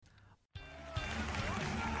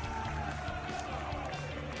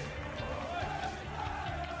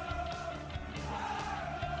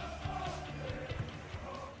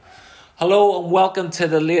Hello and welcome to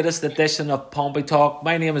the latest edition of Pompey Talk.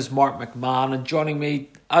 My name is Mark McMahon and joining me,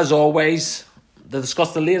 as always, to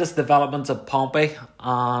discuss the latest developments at Pompey,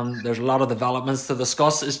 and there's a lot of developments to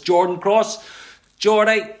discuss, is Jordan Cross.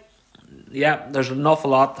 Jordy, there's an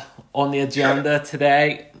awful lot on the agenda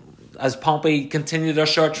today as Pompey continue their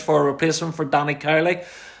search for a replacement for Danny Cowley.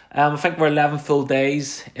 I think we're 11 full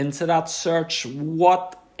days into that search.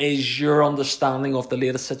 What is your understanding of the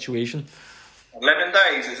latest situation? 11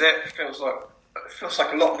 days, is it? It feels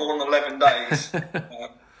like a lot more than 11 days.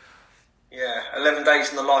 11 days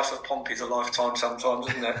in the life of Pompey is a lifetime sometimes,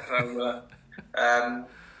 isn't it? So,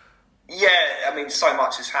 so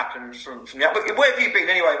much has happened from that. But where have you been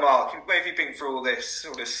anyway, Mark? Where have you been for all this?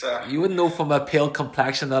 You wouldn't know from a pale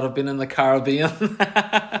complexion that I've been in the Caribbean.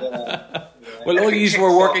 Well, all you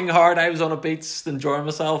were working hard. I was on a beach enjoying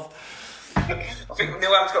myself. I think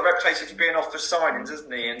Neil Adams got a reputation for being off for signings,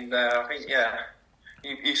 isn't he? And I think,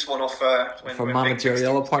 you swan off for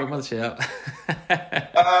managerial appointments, Where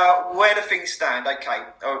do things stand? Okay,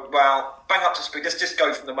 bang up to speed. Let's just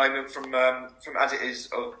go from the moment from as it is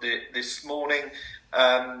of this morning.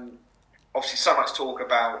 Obviously, so much talk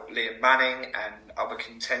about Liam Manning and other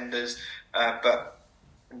contenders, but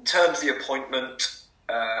in terms of the appointment,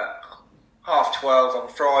 12:30 on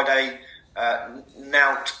Friday.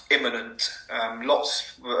 Now imminent.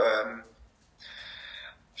 Lots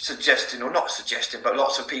suggesting, or not suggesting, but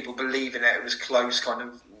lots of people believing that it was close. Kind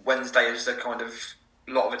of Wednesday as the kind of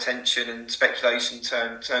lot of attention and speculation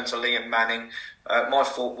turned to Liam Manning. My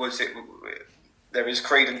thought was there is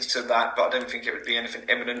credence to that, but I don't think it would be anything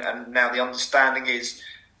imminent. And now the understanding is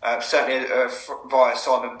certainly via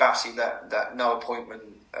Simon Bassey that no appointment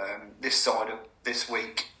this side of this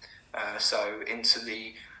week. So into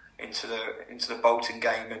the Bolton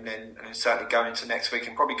game, and then certainly going into next week,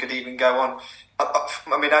 and probably could even go on.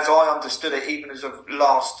 I mean, as I understood it, even as of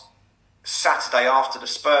last Saturday after the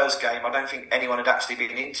Spurs game, I don't think anyone had actually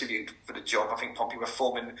been interviewed for the job. I think Pompey were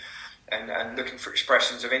forming and looking for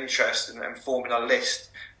expressions of interest and forming a list.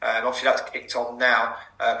 And obviously that's kicked on now.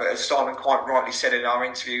 But as Simon quite rightly said in our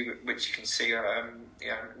interview, which you can see, and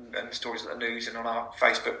the stories of the news and on our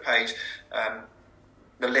Facebook page.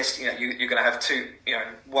 The list, you're going to have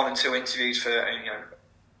one and two interviews for,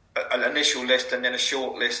 an initial list, and then a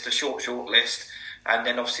short list, a short list, and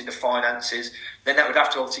then obviously the finances. Then that would have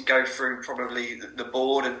to obviously go through probably the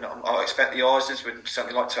board, and I expect the Islers would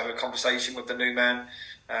certainly like to have a conversation with the new man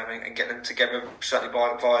and get them together, certainly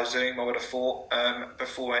via Zoom, I would have thought,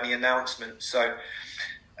 before any announcement. So,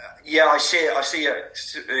 I see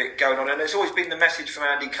it going on, and it's always been the message from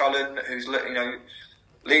Andy Cullen, who's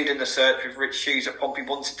leading the search with Rich Hughes, that Pompey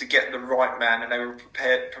wanted to get the right man, and they were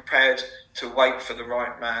prepared to wait for the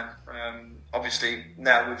right man. Obviously,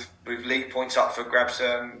 now with league points up for grabs,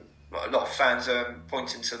 a lot of fans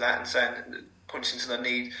pointing to that and pointing to the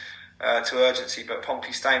need to urgency. But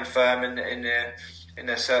Pompey staying firm in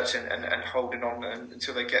their search and holding on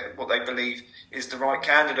until they get what they believe is the right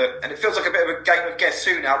candidate. And it feels like a bit of a game of guess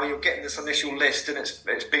who now, where you're getting this initial list and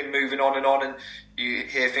it's been moving on, and you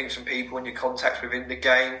hear things from people and your contacts within the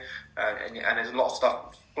game, and there's a lot of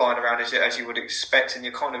stuff flying around as you would expect, and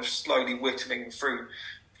you're kind of slowly whittling through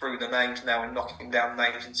the names now and knocking down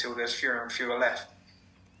names until there's fewer and fewer left.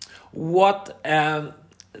 What the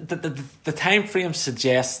time frame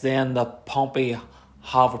suggests then that Pompey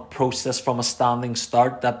have approached this from a standing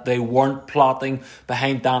start, that they weren't plotting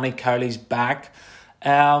behind Danny Cowley's back.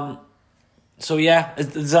 Does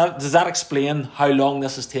that explain how long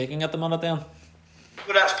this is taking at the minute then?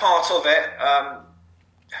 Well, that's part of it.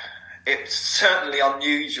 It's certainly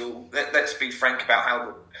unusual. Let's be frank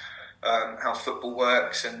about how football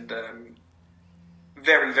works, and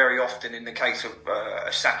very, very often in the case of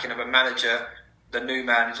a sacking of a manager, the new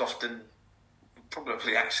man is often,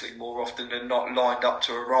 probably actually more often than not, lined up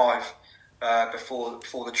to arrive before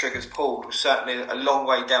the trigger's pulled. We're certainly a long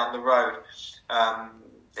way down the road.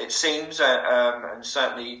 It seems, and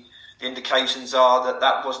certainly the indications are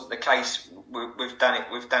that wasn't the case with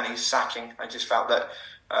Danny's sacking. I just felt that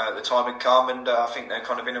the time had come, and I think they're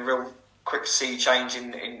kind of in a real quick sea change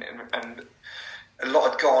and a lot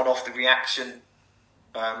had gone off the reaction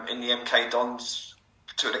in the MK Dons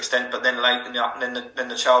to an extent, but then late in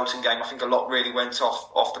the Charlton game, I think a lot really went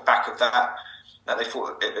off the back of that they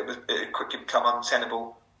thought it quickly become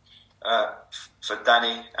untenable for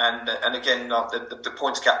Danny, and again the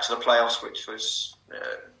points gap to the playoffs, which was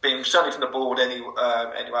being certainly from the board anyway.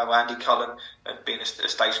 Andy Cullen being a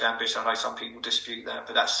stated ambition. I know some people dispute that,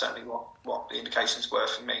 but that's certainly what the indications were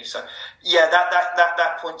for me. So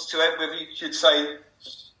that points to it. Whether you should say,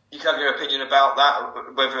 you can have your opinion about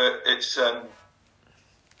that, whether it's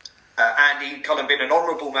Andy kind of been an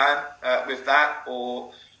honourable man with that,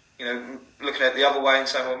 or looking at it the other way and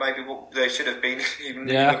saying, well, maybe there should have been, even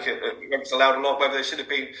look at it's allowed a lot, whether there should have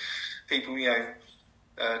been people,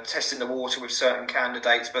 testing the water with certain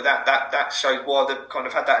candidates, but that showed why they've kind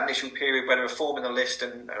of had that initial period where they were forming the list.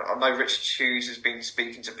 And I know Richard Hughes has been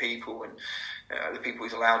speaking to people, and the people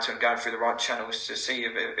he's allowed to, and going through the right channels to see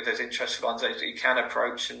if there's interest for ones that he can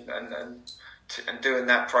approach, and doing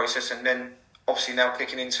that process, and then obviously now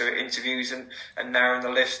clicking into interviews and narrowing the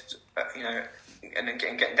list, and then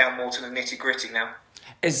getting down more to the nitty gritty now.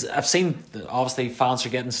 I've seen obviously fans are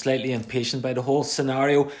getting slightly impatient by the whole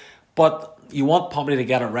scenario, but you want Pompey to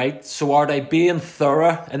get it right. So are they being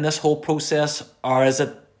thorough in this whole process, or is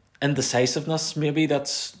it indecisiveness maybe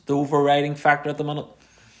that's the overriding factor at the minute?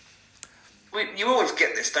 You always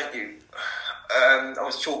get this, don't you? I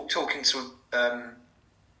was talking to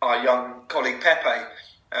our young colleague Pepe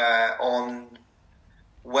on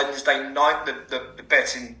Wednesday night. The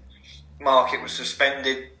betting market was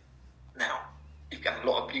suspended. Now you get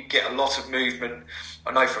a lot of movement.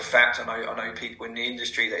 I know for a fact. I know people in the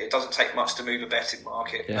industry that it doesn't take much to move a betting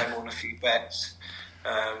market. No more than a few bets.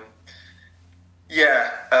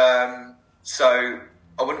 So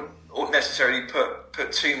I wouldn't necessarily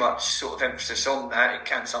put too much sort of emphasis on that. It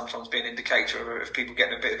can sometimes be an indicator of people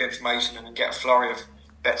getting a bit of information and then get a flurry of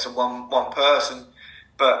bets on one person,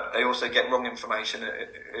 but they also get wrong information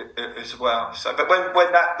as well. So, but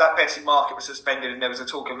when that betting market was suspended and there was a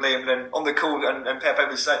talk of Liam, then on the call and Pepe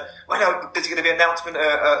was saying, "Well, no, there's going to be an announcement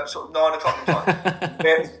at sort of 9 o'clock."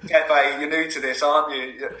 Pepe, you're new to this, aren't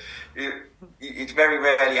you? It very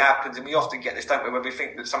rarely happens, and we often get this, don't we, where we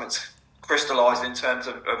think that something's crystallised in terms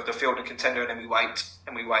of the field and contender, and then we wait,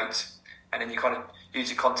 and then you kind of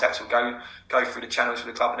usually contacts will go through the channels for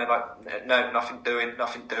the club, and they're like, no, nothing doing,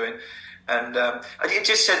 and it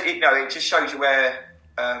just said, it just shows you where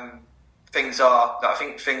things are. That I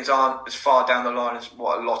think things aren't as far down the line as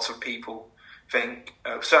what a lot of people think.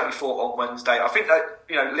 Certainly thought on Wednesday. I think that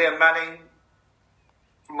Liam Manning,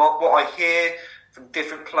 from what I hear from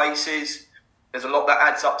different places, there's a lot that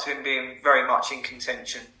adds up to him being very much in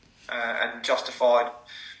contention. And justified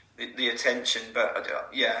the attention, but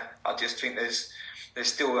I just think there's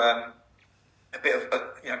still a bit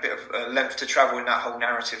of length to travel in that whole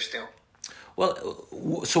narrative still.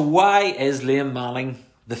 Well, so why is Liam Manning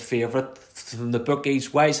the favourite from the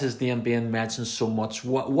bookies? Why is his name being mentioned so much?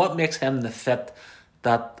 What makes him the fit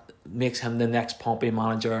that makes him the next Pompey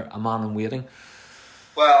manager, a man in waiting?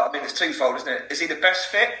 Well, I mean, it's twofold, isn't it? Is he the best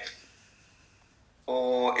fit,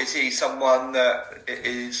 or is he someone that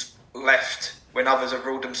is left when others have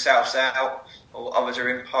ruled themselves out or others are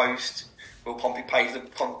in post? Will Pompey pay the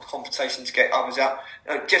compensation to get others out?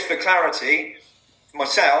 Just for clarity, for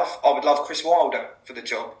myself, I would love Chris Wilder for the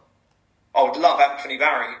job. I would love Anthony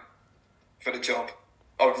Barry for the job.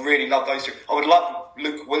 I would really love those two. I would love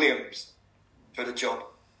Luke Williams for the job.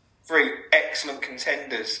 3 excellent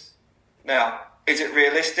contenders. Now, is it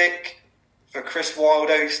realistic for Chris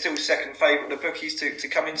Wilder, who's still second favourite of the bookies, to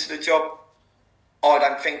come into the job? I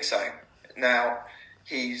don't think so. Now,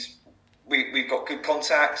 we've got good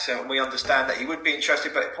contacts and we understand that he would be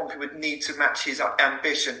interested, but Pompey would need to match his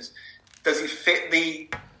ambitions. Does he fit the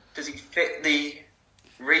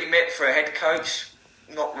remit for a head coach?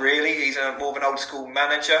 Not really. He's more of an old school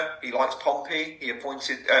manager. He likes Pompey. He applied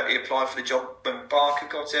for the job when Barker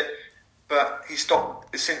got it, but he's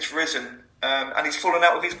since risen, and he's fallen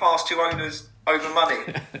out with his past 2 owners over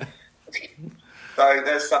money. So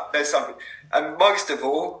there's something. And most of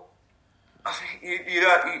all, I think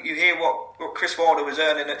you hear what Chris Wilder was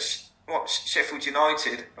earning at Sheffield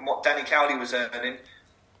United and what Danny Cowley was earning.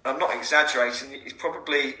 I'm not exaggerating. He's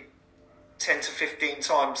probably 10 to 15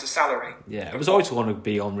 times the salary. Yeah, it was always going to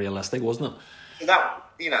be unrealistic, wasn't it? So that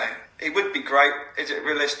it would be great. Is it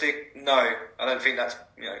realistic? No, I don't think that's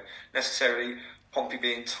necessarily Pompey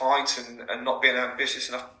being tight and not being ambitious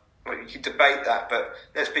enough. Well, you could debate that, but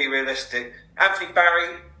let's be realistic. Anthony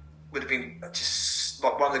Barry would have been just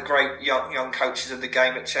like one of the great young coaches of the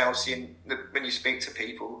game at Chelsea. And when you speak to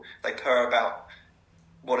people, they purr about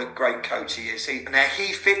what a great coach he is. Now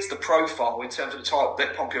he fits the profile in terms of the type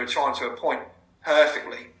that Pompey are trying to appoint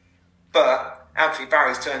perfectly. But Anthony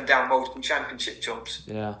Barry's turned down multiple championship jobs.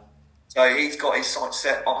 Yeah. So he's got his sights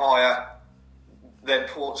set higher than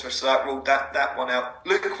Portsmouth, so that ruled that one out.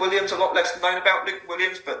 Luke Williams, a lot less known about Luke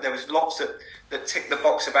Williams, but there was lots that ticked the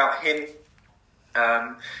box about him.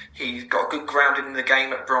 He's got a good grounding in the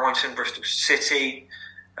game at Brighton, Bristol City.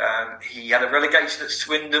 He had a relegation at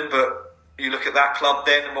Swindon, but you look at that club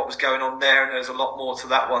then and what was going on there, and there's a lot more to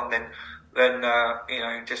that one than than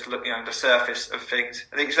just look the surface of things.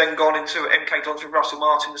 And he's then gone into MK Dons with Russell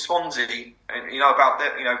Martin, the Swansea, and about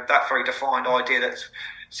that that very defined idea that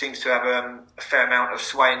seems to have a fair amount of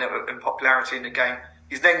sway and popularity in the game.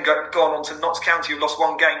 He's then gone on to Notts County, who lost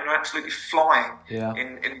one game and are absolutely flying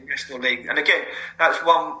in the National League. And again, that's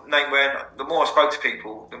one name where the more I spoke to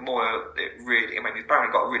people, the more it really, he's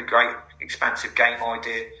apparently got a really great, expansive game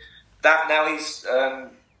idea. That now he's,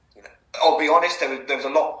 I'll be honest, there was a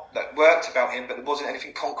lot that worked about him, but there wasn't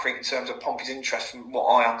anything concrete in terms of Pompey's interest from what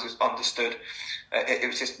I understood. It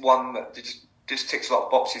was just one that just ticks a lot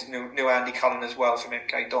of boxes. New Andy Cullen as well from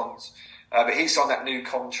MK Dons. But he's on that new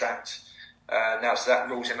contract. Now, so that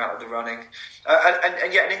rules him out of the running,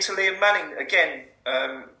 and into Liam Manning again,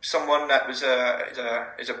 someone that was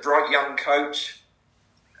is a bright young coach.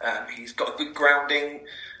 He's got a good grounding.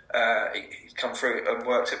 He's come through and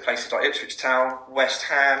worked at places like Ipswich Town, West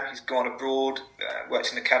Ham. He's gone abroad, worked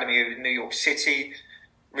in the academy of New York City,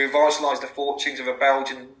 revitalised the fortunes of a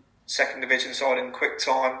Belgian second division side in quick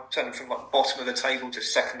time, turning from bottom of the table to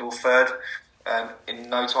second or third in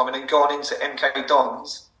no time, and then gone into MK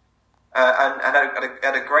Dons. And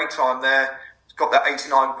had a great time there. Got that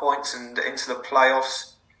 89 points and into the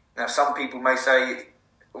playoffs. Now, some people may say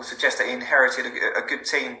or suggest that he inherited a good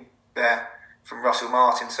team there from Russell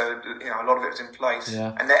Martin, so a lot of it was in place.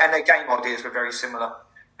 Yeah. And their game ideas were very similar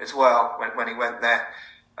as well when he went there.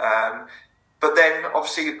 But then,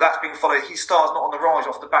 obviously, that's been followed. His star's not on the rise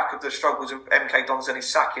off the back of the struggles of MK Dons and his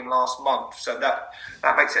sacking last month. So that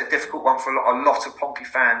makes it a difficult one for a lot of Pompey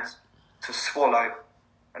fans to swallow.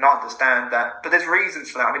 And I understand that. But there's reasons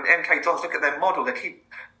for that. MK Dons, look at their model. They keep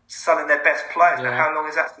selling their best players. Yeah. Now, how long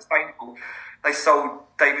is that sustainable? They sold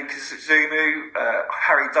David Kazumu,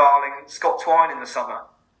 Harry Darling, Scott Twine in the summer.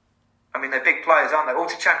 They're big players, aren't they? All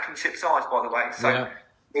to championship size, by the way. So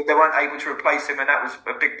they weren't able to replace him, and that was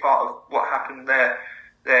a big part of what happened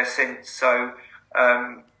there since. So,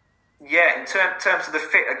 in terms of the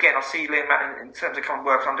fit, again, I see Liam Manning, in terms of coming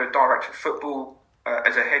work under a director of football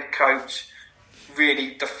as a head coach,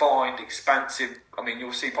 really defined, expansive.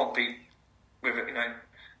 You'll see Pompey with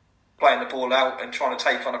playing the ball out and trying to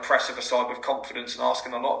take on a pressive side with confidence and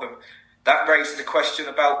asking a lot of them. That raises the question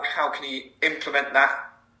about how can he implement that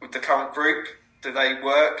with the current group? Do they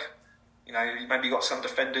work? Maybe you've got some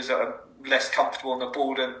defenders that are less comfortable on the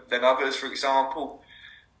ball than others, for example.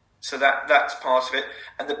 So that's part of it.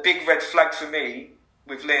 And the big red flag for me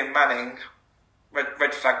with Liam Manning,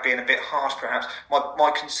 red flag being a bit harsh perhaps,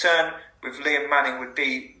 my concern with Liam Manning would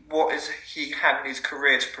be what has he had in his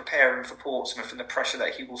career to prepare him for Portsmouth and the pressure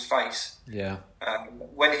that he will face. Yeah.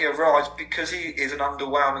 When he arrives, because he is an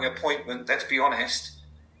underwhelming appointment, let's be honest,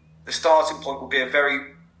 the starting point will be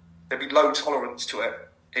there'll be low tolerance to it.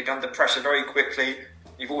 He'll be under pressure very quickly.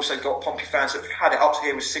 You've also got Pompey fans that have had it up to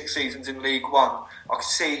here with 6 seasons in League One. I can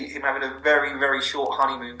see him having a very, very short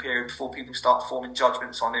honeymoon period before people start forming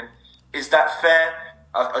judgments on him. Is that fair?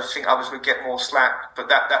 I think others would get more slack, but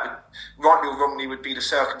that would, rightly or wrongly, would be the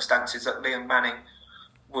circumstances that Liam Manning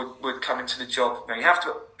would come into the job. Now, you have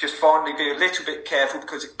to just finally be a little bit careful,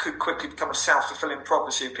 because it could quickly become a self-fulfilling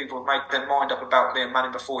prophecy if people have made their mind up about Liam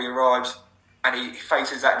Manning before he arrives and he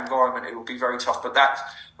faces that environment. It will be very tough, but that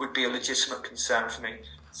would be a legitimate concern for me.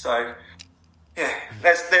 So, yeah,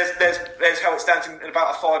 there's how it stands in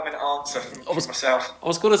about a 5-minute answer from myself. I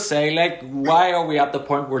was going to say, why are we at the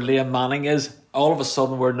point where Liam Manning is? All of a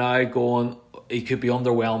sudden, we're now going, he could be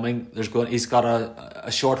underwhelming. He's got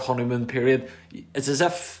a short honeymoon period. It's as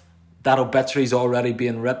if that obituary's already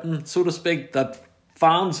being written, so to speak, that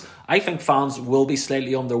I think fans will be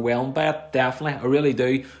slightly underwhelmed by it, definitely. I really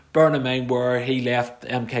do. Bearing in mind where he left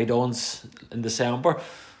MK Dons in December.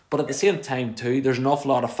 But at the same time too, there's an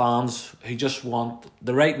awful lot of fans who just want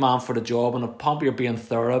the right man for the job, and if Pompey are being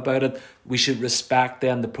thorough about it, we should respect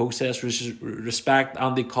then the process. We should respect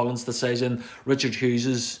Andy Cullen's decision, Richard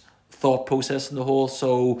Hughes's thought process in the whole.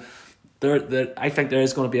 So I think there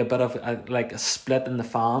is going to be a bit of a split in the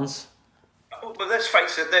fans. But let's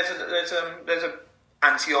face it, there's a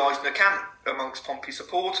anti-Eisner camp amongst Pompey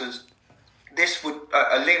supporters. This would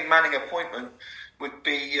a Liam Manning appointment would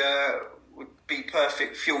be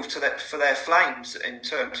perfect fuel for their flames, in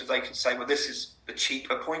terms of they could say, well, this is a cheap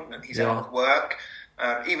appointment. He's out of work.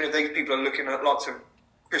 Even if these people are looking at lots of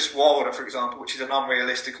Chris Wilder, for example, which is an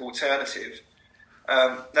unrealistic alternative,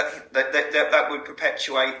 that would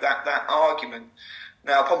perpetuate that argument.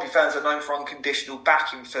 Now, Pompey fans are known for unconditional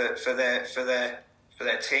backing for their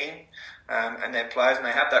team and their players, and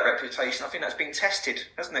they have that reputation. I think that's been tested,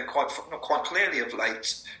 hasn't it? Not quite clearly of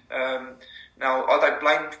late. Now, I don't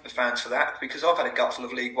blame the fans for that, because I've had a gut full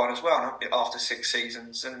of League One as well after 6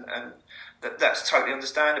 seasons, and that's totally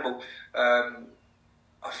understandable.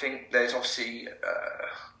 I think there's obviously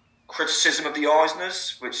criticism of the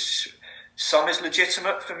Eisners, which some is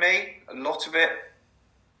legitimate for me. A lot of it,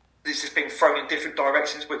 this has been thrown in different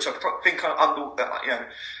directions, which I think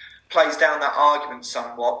plays down that argument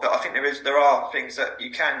somewhat. But I think there are things that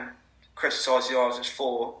you can criticise the Eisners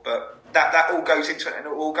for, but that all goes into it, and it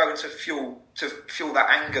will all go into fuel that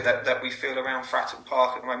anger that we feel around Fratton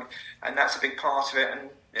Park at the moment, and that's a big part of it,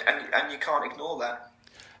 and you can't ignore that.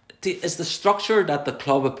 Is the structure that the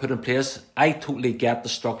club have put in place, I totally get the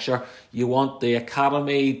structure. You want the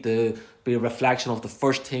academy to be a reflection of the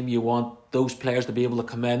first team. You want those players to be able to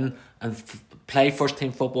come in and play first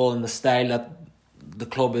team football in the style that the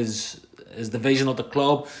club is the vision of the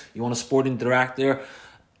club. You want a sporting director.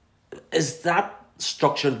 Is that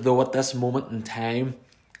structure, though, at this moment in time,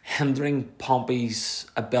 hindering Pompey's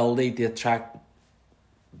ability to attract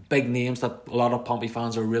big names that a lot of Pompey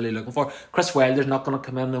fans are really looking for? Chris Wilder's not going to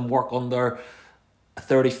come in and work under a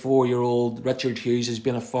 34-year-old Richard Hughes who's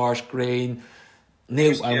been at Forest Green. Neil,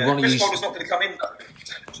 Chris Wilder's not going to come in, though.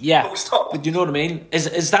 Yeah, but you know what I mean?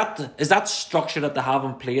 Is that structure that they have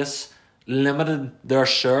in place limited their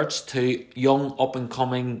search to young,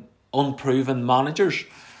 up-and-coming, unproven managers?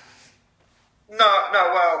 No,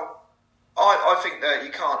 well, I think that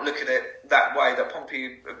you can't look at it that way, that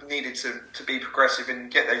Pompey needed to be progressive and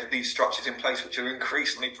get these structures in place, which are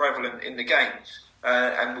increasingly prevalent in the game,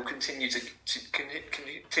 and will continue to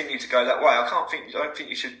go that way. I don't think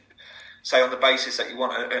you should say on the basis that you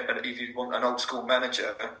want if you want an old school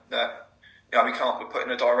manager that we can't put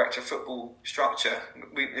in a director of football structure.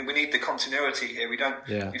 We need the continuity here. We don't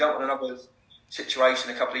want another situation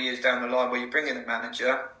a couple of years down the line where you bring in a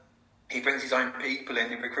manager, he brings his own people in,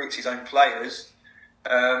 he recruits his own players,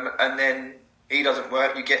 and then he doesn't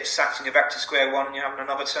work, you get sacked and you're back to square one and you're having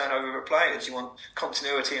another turnover of players. You want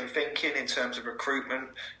continuity and thinking in terms of recruitment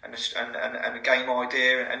and a game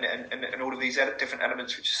idea and all of these different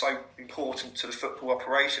elements which are so important to the football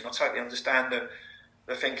operation. I totally understand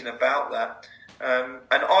the thinking about that. And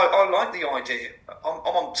I like the idea.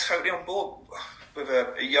 I'm totally on board with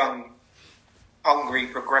a young, hungry,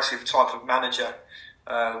 progressive type of manager.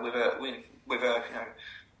 With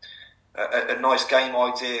a nice game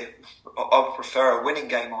idea. I would prefer a winning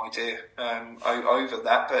game idea over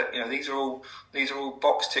that. But these are all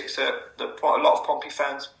box ticks that quite a lot of Pompey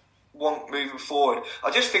fans want moving forward.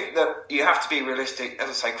 I just think that you have to be realistic. As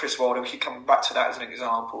I say, Chris Wilder, we keep coming back to that as an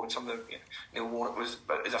example. And some of the Neil Warnock is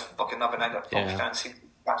like another name that Pompey fans seem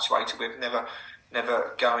infatuated with.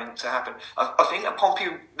 Never going to happen. I think that Pompey,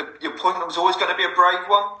 your point was always going to be a brave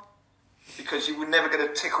one, because you were never going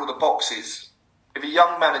to tick all the boxes. If a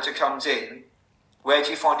young manager comes in, where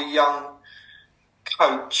do you find a young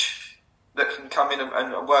coach that can come in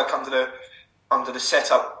and work under the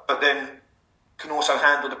setup, but then can also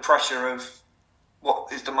handle the pressure of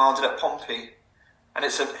what is demanded at Pompey? And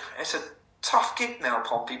it's a tough gig now,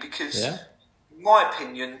 Pompey, because in my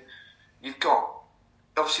opinion, you've got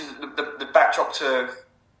obviously the backdrop to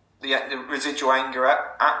the residual anger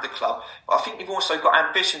at the club, but I think you've also got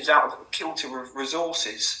ambitions out of kilter of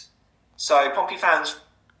resources. So Pompey fans,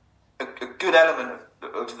 a good element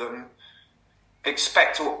of them,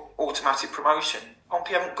 expect automatic promotion.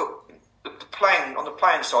 Pompey haven't got on the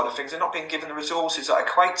playing side of things. They're not being given the resources that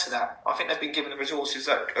equate to that. I think they've been given the resources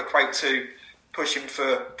that equate to pushing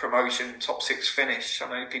for promotion, top 6 finish. I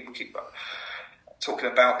know people keep talking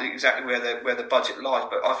about exactly where the budget lies,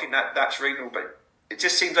 but I think that's reasonable. But it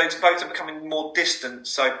just seems those votes are becoming more distant.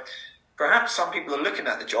 So perhaps some people are looking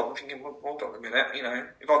at the job and thinking, well, hold on a minute,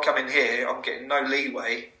 if I come in here, I'm getting no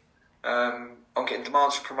leeway. I'm getting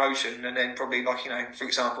demands for promotion, and then probably for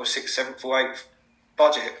example, a 6th, 7th or 8th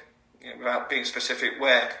budget, without being specific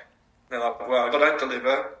where. They're like, well, if I don't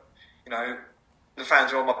deliver, the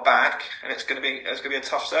fans are on my back, and it's going to be a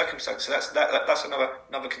tough circumstance. So that's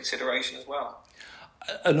another consideration as well.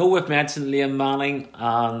 I know we've mentioned Liam Manning,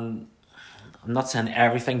 and I'm not saying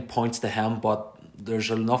everything points to him, but there's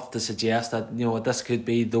enough to suggest that this could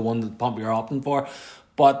be the one that Pompey are opting for.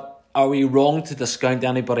 But are we wrong to discount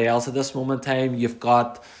anybody else at this moment in time? You've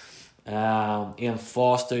got Ian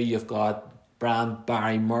Foster, you've got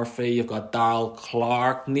Barry Murphy, you've got Darrell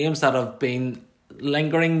Clark, names that have been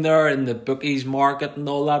lingering there in the bookies market and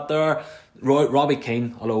all that there. Robbie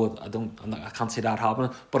Keane, although I can't see that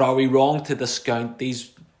happening. But are we wrong to discount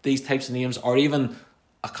these types of names, or even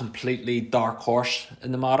a completely dark horse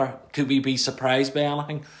in the matter? Could we be surprised by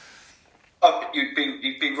anything? You'd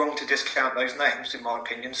be wrong to discount those names, in my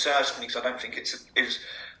opinion, certainly, because I don't think it's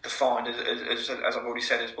defined as I've already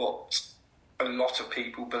said, as what a lot of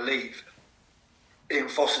people believe. Ian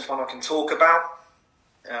Foster's one I can talk about.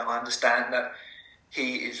 I understand that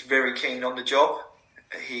he is very keen on the job.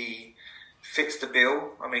 He fits the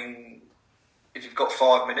bill. I mean, if you've got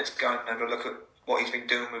 5 minutes, go and have a look at what he's been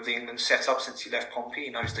doing with the England setup since he left Pompey. He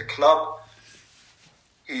knows the club.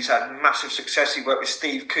 He's had massive success. He worked with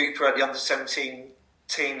Steve Cooper at the under-17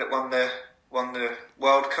 team that won the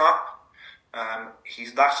World Cup.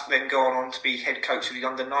 He's then gone on to be head coach of the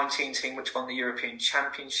under-19 team, which won the European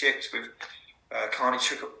Championships with Carney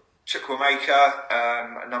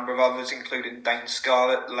Chukwuemeka, a number of others, including Dane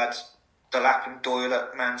Scarlett, the lads Delap and Doyle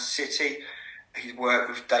at Man City. He's worked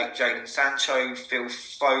with Jadon Sancho, Phil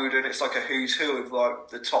Foden. It's like a who's who of like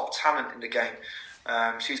the top talent in the game.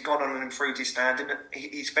 So he's gone on and improved his standing.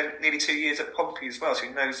 He spent nearly 2 years at Pompey as well, so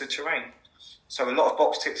he knows the terrain. So a lot of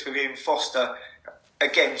box ticks with Ian Foster.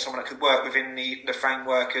 Again, someone that could work within the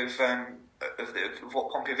framework of what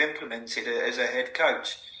Pompey have implemented as a head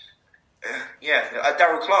coach.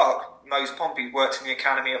 Darryl Clark knows Pompey, worked in the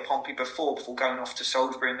academy at Pompey before going off to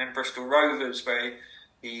Salisbury and then Bristol Rovers, where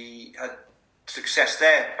he had success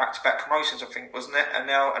there, back-to-back promotions, I think, wasn't it? And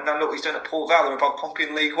now look, he's doing at Port Vale. They're above Pompey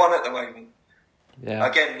in League One at the moment. Yeah.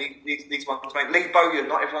 Again, these ones, mate. Lee Bowyer,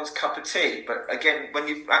 not everyone's cup of tea, but again, when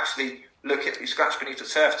you actually look at, you scratch beneath the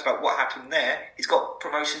surface about what happened there, he's got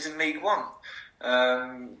promotions in League One.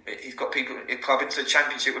 He's got people in club into the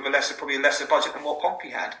Championship with probably a lesser budget than what Pompey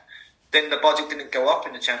had. Then the budget didn't go up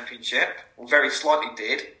in the Championship, or very slightly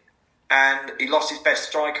did, and he lost his best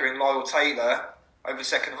striker in Lyle Taylor over the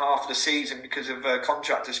second half of the season because of a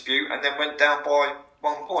contract dispute, and then went down by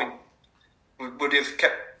 1 point. Would have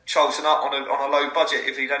kept Charlton up on a low budget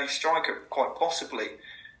if he'd had his striker, quite possibly.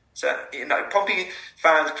 So, Pompey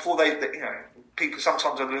fans, before people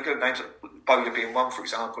sometimes look at names like Bowler being one, for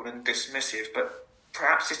example, and dismissive, but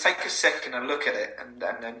perhaps just take a second and look at it and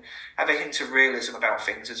then have a hint of realism about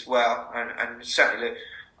things as well. And certainly,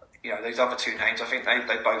 those other two names, I think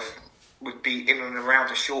they both would be in and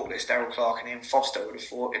around a shortlist. Darryl Clark and Ian Foster, would have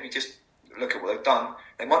thought, if you just look at what they've done.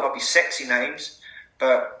 They might not be sexy names,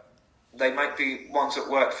 but they might be ones that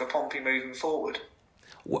work for Pompey moving forward.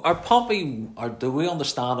 Do we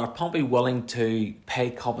understand, are Pompey willing to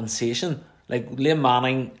pay compensation? Like, Liam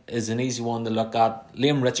Manning is an easy one to look at.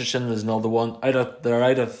 Liam Richardson is another one.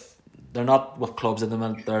 They're not with clubs at the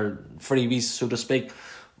minute. They're freebies, so to speak.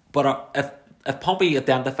 But if Pompey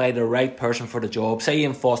identify the right person for the job, say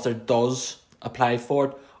Ian Foster does apply for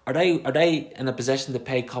it, are they in a position to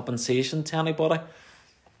pay compensation to anybody?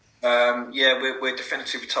 We're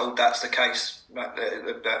definitively told that's the case.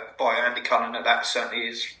 By Andy Cullen, that certainly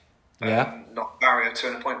is not a barrier to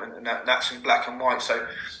an appointment, and that's in black and white. So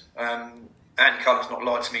Andy Cullen's not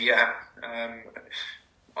lied to me yet.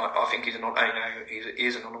 I think he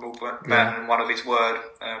is an honourable man and one of his word.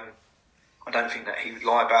 I don't think that he would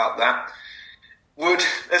lie about that.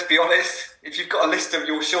 Let's be honest, if you've got a list of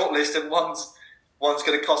your short list and one's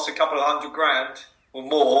going to cost a couple of $100,000 or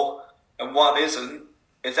more, and one isn't,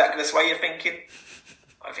 is that going to sway your thinking?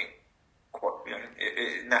 I think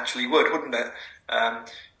it naturally wouldn't it?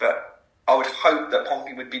 But I would hope that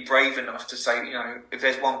Pompey would be brave enough to say, if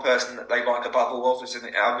there's one person that they like above all others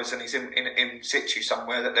and he's in situ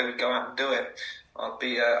somewhere, that they would go out and do it. I'd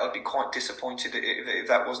be quite disappointed if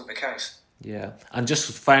that wasn't the case. Yeah, and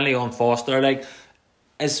just finally on Foster,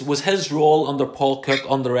 was his role under Paul Cook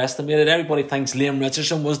underestimated? Everybody thinks Liam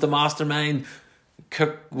Richardson was the mastermind.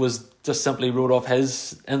 Cook was just simply wrote off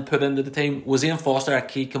his input into the team. Was Ian Foster a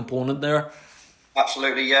key component there?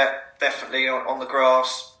 Absolutely, yeah, definitely on the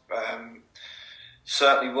grass.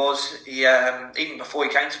 Certainly was. He even before he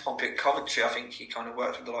came to Pompey at Coventry, I think he kind of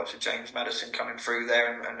worked with the likes of James Maddison coming through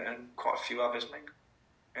there and quite a few others, maybe.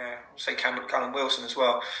 Yeah, I'll say Callum Wilson as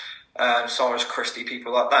well. Cyrus Christie,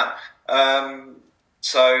 people like that.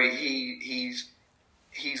 So he's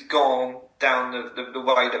gone down the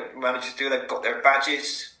way that managers do. They've got their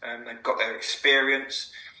badges, they've got their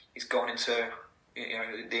experience. He's gone into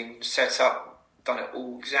the setup, done it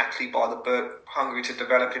all exactly by the book, hungry to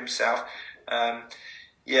develop himself. I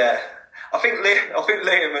think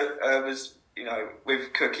Liam was,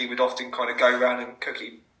 with Cookie, would often kind of go around, and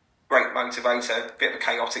Cookie, great motivator, bit of a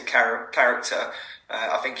chaotic character.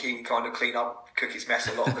 I think he would kind of clean up Cookie's mess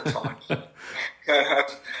a lot of the time.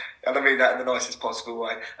 And I mean that in the nicest possible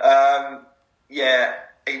way.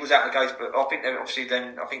 He was out the gates, but I think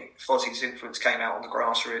Fozzie's influence came out on the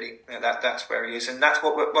grass, really. That's where he is, and that's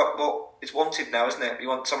what is wanted now, isn't it? You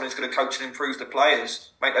want someone who's going to coach and improve the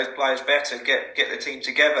players, make those players better, get the team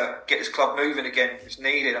together, get this club moving again. It's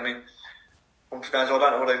needed. I mean, fans, I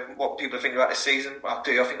don't know what people are thinking about this season. Well, I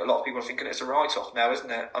do. I think a lot of people are thinking it's a write-off now,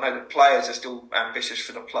 isn't it? I know the players are still ambitious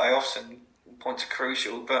for the playoffs, and points are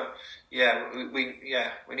crucial. But yeah, we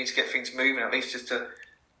need to get things moving, at least just to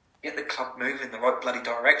get the club moving in the right bloody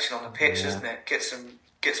direction on the pitch, doesn't it? Get some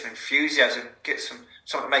enthusiasm, get something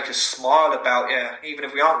to make us smile about. Yeah, even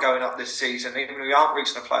if we aren't going up this season, even if we aren't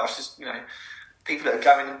reaching the playoffs, just people that are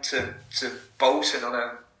going into Bolton on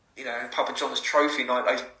a Papa John's trophy night,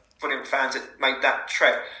 those brilliant fans that made that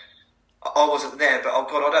trek. I wasn't there, but oh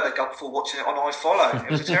god, I'd had a gutful watching it on iFollow.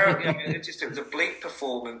 It was a terrible. It was a bleak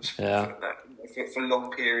performance for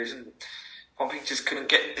long periods, and Pompey just couldn't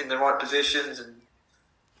get in the right positions, and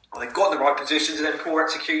they got in the right positions, and then poor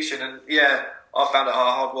execution. And I found it a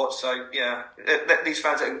hard watch. So these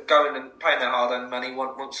fans that are going and paying their hard-earned money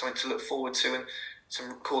want something to look forward to, and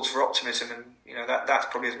some cause for optimism, and that's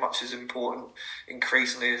probably as much as important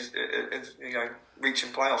increasingly as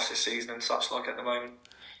reaching playoffs this season and such like at the moment.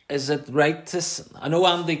 Is it right to... I know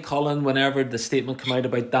Andy Cullen, whenever the statement came out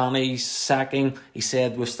about Danny's sacking, he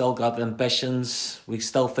said we've still got ambitions, we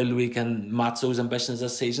still feel we can match those ambitions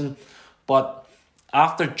this season. But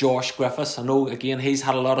after Josh Griffiths, I know, again, he's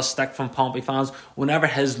had a lot of stick from Pompey fans. Whenever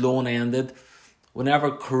his loan ended,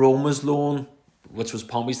 whenever Karoma's loan, which was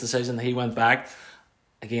Pompey's decision, he went back.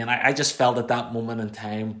 Again, I just felt at that moment in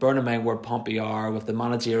time, bearing in mind where Pompey are with the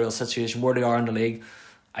managerial situation, where they are in the league,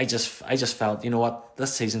 I just felt, you know what,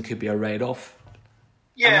 this season could be a write-off.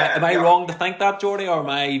 Yeah. Am I wrong to think that, Jordy, or am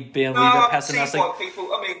I being a wee bit pessimistic?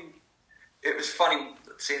 It was funny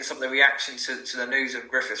seeing some of the reaction to the news of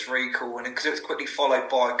Griffiths' recall, and because it was quickly followed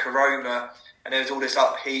by Koroma, and there was all this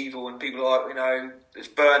upheaval, and people were like, it's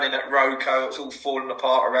burning at Roko, it's all falling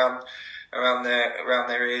apart around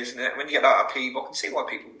their ears, and when you get that upheaval, I can see why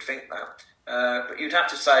people would think that. But you'd have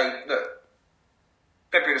to say, look,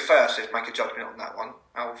 February the 1st, let's make a judgment on that one,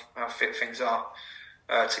 how fit things are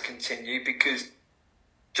to continue, because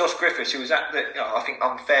Josh Griffiths, who was I think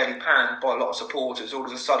unfairly panned by a lot of supporters, all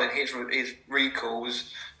of a sudden his recall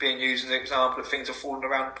was being used as an example that things are falling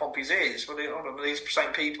around Pompey's ears. Well, these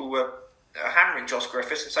same people were hammering Josh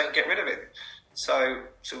Griffiths and saying get rid of him. So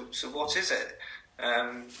what is it?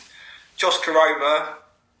 Josh Koroma,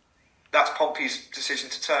 that's Pompey's decision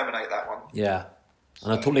to terminate that one. Yeah,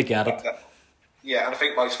 and I totally get it. Yeah, and I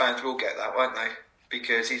think most fans will get that, won't they?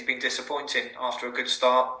 Because he's been disappointing after a good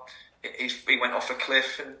start. He went off a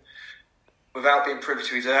cliff, and without being privy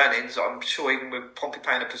to his earnings, I'm sure even with Pompey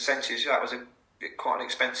paying a percentage, that was quite an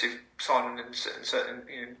expensive signing in certain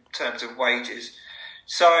terms of wages.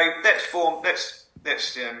 So let's form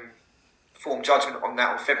judgment on that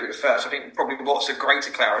on February the 1st. I think probably what's a greater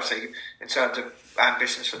clarity in terms of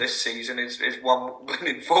ambitions for this season is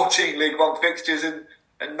winning 14 League One fixtures and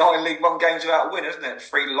 9 League One games without a win, isn't it?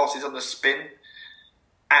 3 losses on the spin.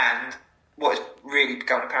 And what is really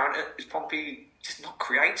becoming apparent is Pompey just not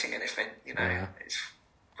creating anything. It's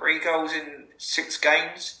 3 goals in 6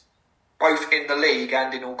 games, both in the league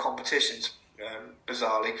and in all competitions,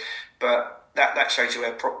 bizarrely. But that shows you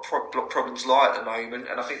where problems lie at the moment,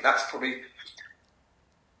 and I think that's probably,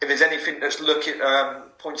 if there's anything that's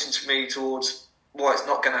pointing to me towards why it's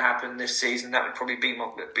not going to happen this season, that would probably be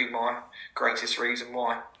my greatest reason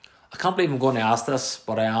why. I can't believe I'm going to ask this,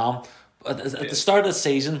 but I am. At the start of the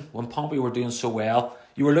season, when Pompey were doing so well,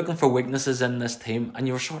 you were looking for weaknesses in this team, and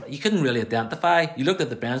you couldn't really identify. You looked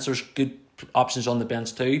at the bench, there's good options on the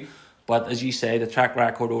bench too, but as you say, the track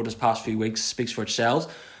record over this past few weeks speaks for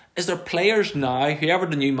itself. Is there players now, whoever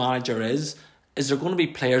the new manager is there going to be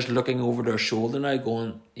players looking over their shoulder now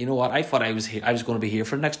going, you know what, I thought I was going to be here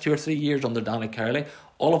for the next 2 or 3 years under Danny Cowley.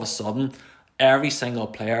 All of a sudden, every single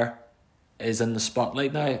player is in the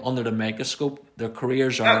spotlight now, under the microscope. Their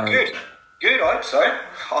careers are... Good, I hope so.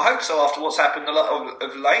 I hope so. After what's happened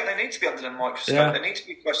of late, they need to be under the microscope. Yeah. There need to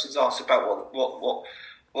be questions asked about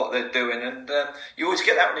what they're doing, and you always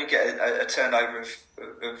get that when you get a turnover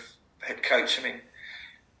of head coach. I mean,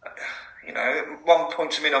 at one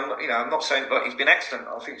point, I'm not saying that he's been excellent.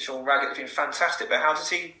 I think Sean Raggett's been fantastic, but how does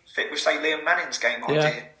he fit with, say, Liam Manning's game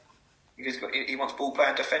idea? Because he wants ball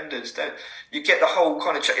playing defenders. You get the whole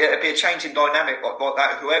kind of it'd be a change in dynamic like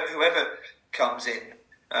that. Whoever comes in.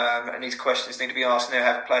 And these questions need to be asked, and they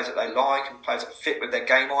have players that they like and players that fit with their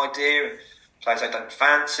game idea and players they don't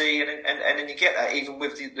fancy, and then you get that even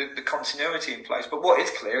with the continuity in place. But what is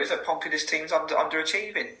clear is that Pompey, this team's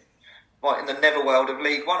underachieving. Right in the netherworld of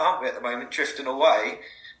League One, aren't we at the moment, drifting away?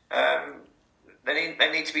 They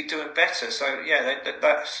need to be doing better. So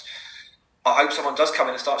that's. I hope someone does come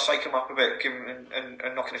in and start shaking them up a bit,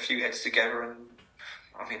 and knocking a few heads together. And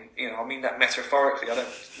I mean that metaphorically. I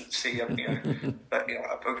don't see a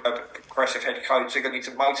progressive head coach. They're going to need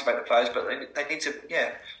to motivate the players, but they need to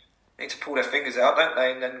need to pull their fingers out, don't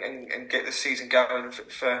they, and get the season going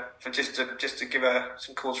for just to give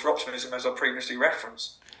some cause for optimism, as I previously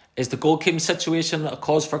referenced. Is the goalkeeping situation a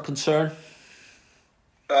cause for concern?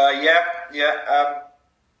 Yeah.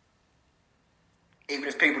 Even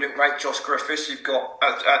if people didn't rate Josh Griffiths, you've got,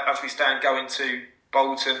 as we stand going to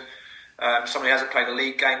Bolton, somebody who hasn't played a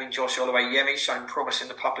league game in Josh Holloway-Yemi, showing promise in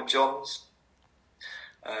the Papa Johns.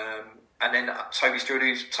 And then Toby Stewart,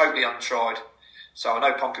 who's totally untried. So I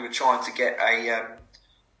know Pompey were trying to get a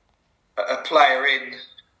player in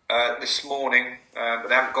this morning, but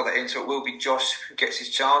they haven't got that in, so it will be Josh who gets his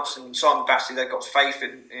chance. And Simon Bassey, they've got faith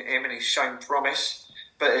in him, and he's shown promise.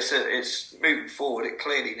 But it's moving forward. It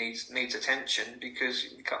clearly needs attention, because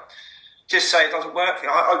you can't just say it doesn't work.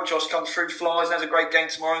 I hope Josh comes through, flies, and has a great game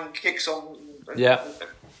tomorrow and kicks on. Yeah,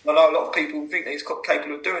 I know a lot of people think that he's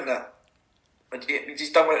capable of doing that. But you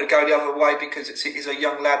just don't want it to go the other way, because he's a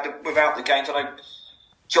young lad that, without the games. I know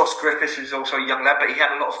Josh Griffiths is also a young lad, but he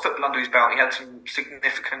had a lot of football under his belt. He had some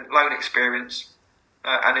significant loan experience,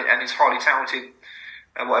 and is highly talented.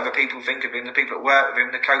 And whatever people think of him, the people that work with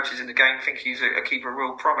him, the coaches in the game think he's a keeper of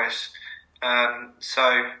real promise.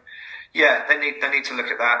 So, yeah, they need to look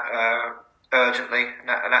at that urgently,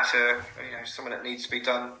 and that's something that needs to be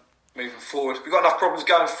done moving forward. We've got enough problems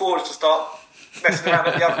going forward to start messing around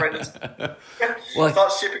at the other end.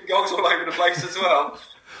 Start shipping goals all over the place as well.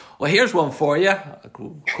 Well, here's one for you,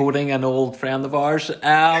 quoting an old friend of ours.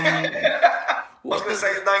 I was going to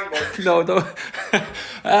say his name. No.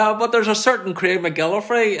 But there's a certain Craig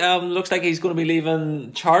McGillivray. Looks like he's going to be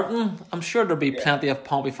leaving Charlton. I'm sure there'll be plenty of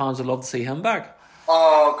Pompey fans who'd love to see him back.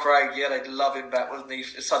 Oh, Craig, yeah, they'd love him back, wouldn't he?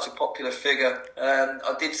 He's such a popular figure.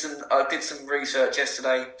 I did some research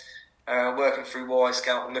yesterday, working through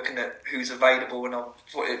Wyscout and looking at who's available, and I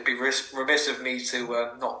thought it'd be remiss of me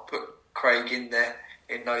to not put Craig in there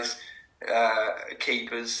in those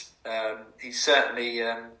keepers. He's certainly.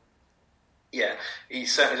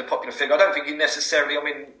 He's certainly a popular figure. I don't think he necessarily,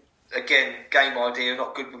 again, game idea,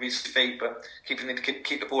 not good with his feet, but keep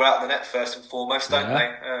the ball out of the net first and foremost, don't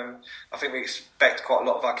they? I think we expect quite a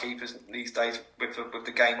lot of our keepers these days with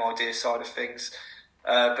the game idea side of things.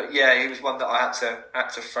 But yeah, he was one that I had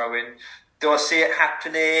to throw in. Do I see it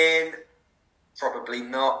happening? Probably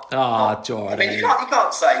not. Jordan. You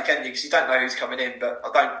can't say, can you? Because you don't know who's coming in. But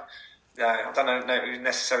I don't know if it was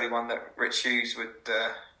necessarily one that Rich Hughes would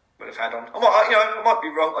have had on. I might be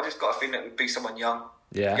wrong. I just got a feeling it would be someone young.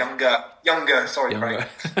 Yeah. Younger. Sorry, Craig.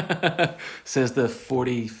 Says the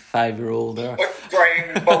 45-year-old there.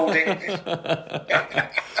 Brain balding.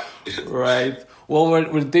 Right.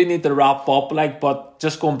 Well, we do need to wrap up, but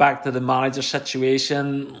just going back to the manager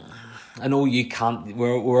situation, I know you can't.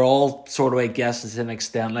 We're all sort of guessing to an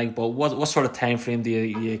extent, but what sort of time frame do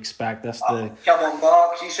you expect this to? Come on,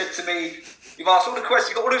 Mark. You said to me, you've asked all the questions.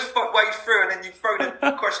 You've got all this way through, and then you've thrown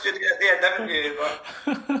a question at the end, haven't you?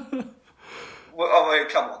 Well,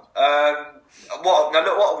 come on. What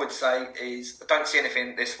I would say is, I don't see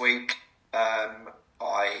anything this week.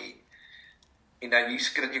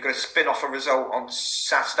 You're going to spin off a result on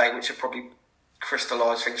Saturday, which will probably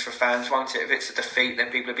crystallise things for fans, won't it? If it's a defeat, then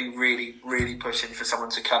people will be really, really pushing for someone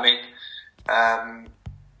to come in.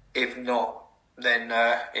 If not, then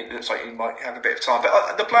it looks like you might have a bit of time.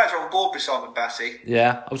 But the players are on board with Simon Bassey.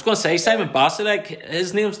 Yeah, I was going to say Simon Bassey,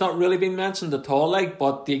 his name's not really been mentioned at all,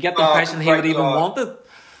 but do you get the impression he would even want it?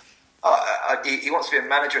 He wants to be a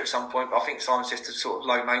manager at some point, but I think Simon's just a sort of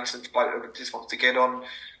low maintenance bloke who just wants to get on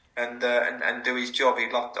and do his job.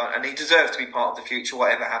 And he deserves to be part of the future,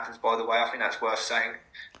 whatever happens, by the way. I think that's worth saying.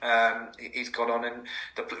 He's got on, and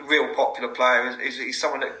the real popular player is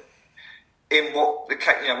someone that, in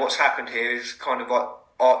what's happened here, is kind of like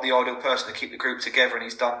the ideal person to keep the group together, and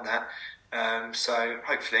he's done that. So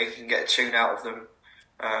hopefully he can get a tune out of them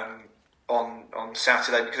on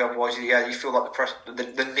Saturday, because otherwise, you feel like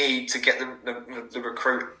the need to get the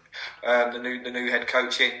recruit, the new head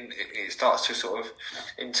coach in. It starts to sort of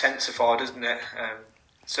intensify, doesn't it?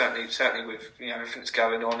 Certainly with everything that's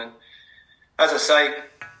going on, and as I say,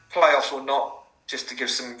 playoffs or not, just to give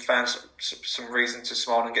some fans some reason to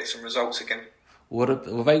smile and get some results again. Would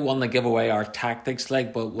I want to give away our tactics,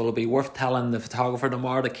 but will it be worth telling the photographer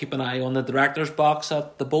tomorrow to keep an eye on the director's box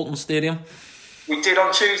at the Bolton Stadium? We did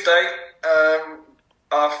on Tuesday.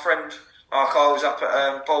 Our friend Carl was up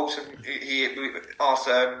at Bolton. He asked.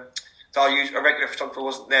 So a regular photographer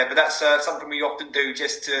wasn't there, but that's something we often do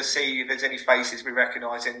just to see if there's any faces we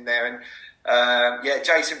recognise in there. And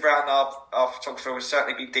Jason Brown, our photographer, will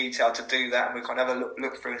certainly be detailed to do that, and we can have a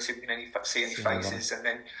look through and see if we can see any faces, and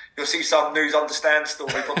then you'll see some News Understand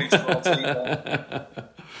story probably tomorrow.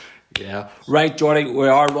 Yeah. Right, Jordy, we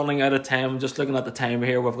are running out of time. Just looking at the time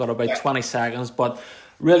here, we've got about 20 seconds, but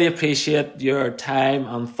really appreciate your time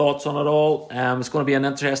and thoughts on it all. It's going to be an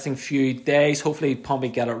interesting few days. Hopefully Pompey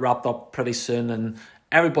get it wrapped up pretty soon and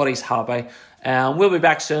everybody's happy. We'll be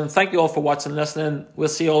back soon. Thank you all for watching and listening. We'll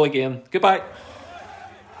see you all again. Goodbye.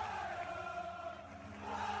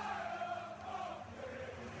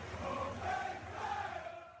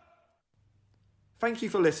 Thank you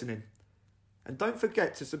for listening. And don't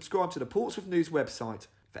forget to subscribe to the Portsmouth News website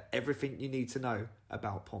for everything you need to know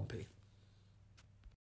about Pompey.